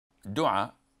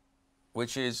dua,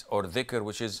 which is, or dhikr,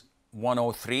 which is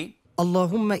 103.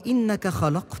 اللهم إنك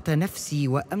خلقت نفسي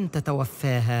وأنت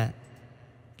توفاها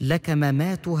لك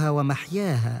مماتها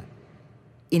ومحياها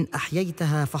إن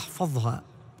أحييتها فاحفظها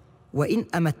وإن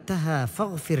أمتها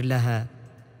فاغفر لها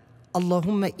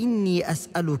اللهم إني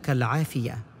أسألك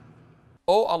العافية.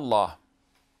 O Allah,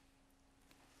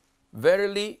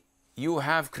 verily you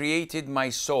have created my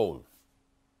soul,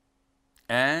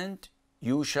 and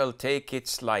you shall take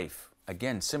its life.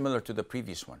 Again, similar to the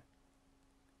previous one.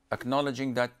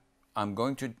 Acknowledging that I'm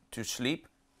going to sleep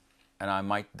and I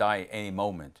might die any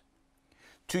moment.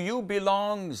 To you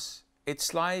belongs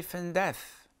its life and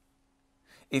death.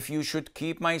 If you should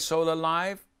keep my soul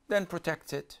alive, then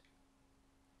protect it.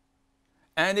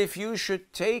 And if you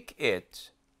should take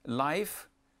it life,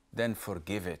 then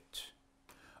forgive it.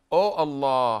 O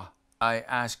Allah, I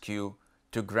ask you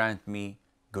to grant me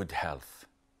good health.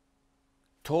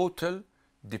 Total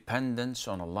dependence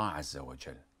on Allah Azza wa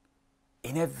Jal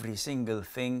in every single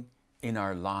thing in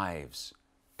our lives.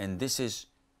 And this is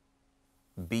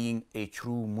being a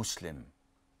true Muslim,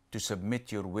 to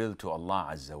submit your will to Allah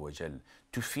Azza wa Jal,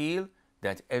 to feel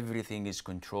that everything is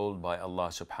controlled by Allah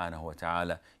subhanahu wa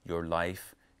ta'ala, your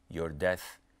life, your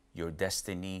death, your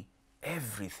destiny,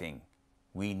 everything.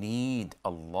 We need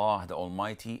Allah the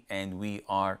Almighty, and we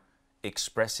are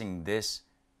expressing this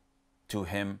to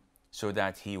Him so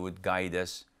that He would guide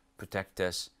us, protect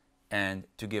us, and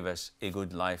to give us a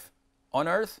good life on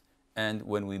earth and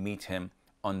when we meet Him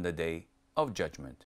on the Day of Judgment.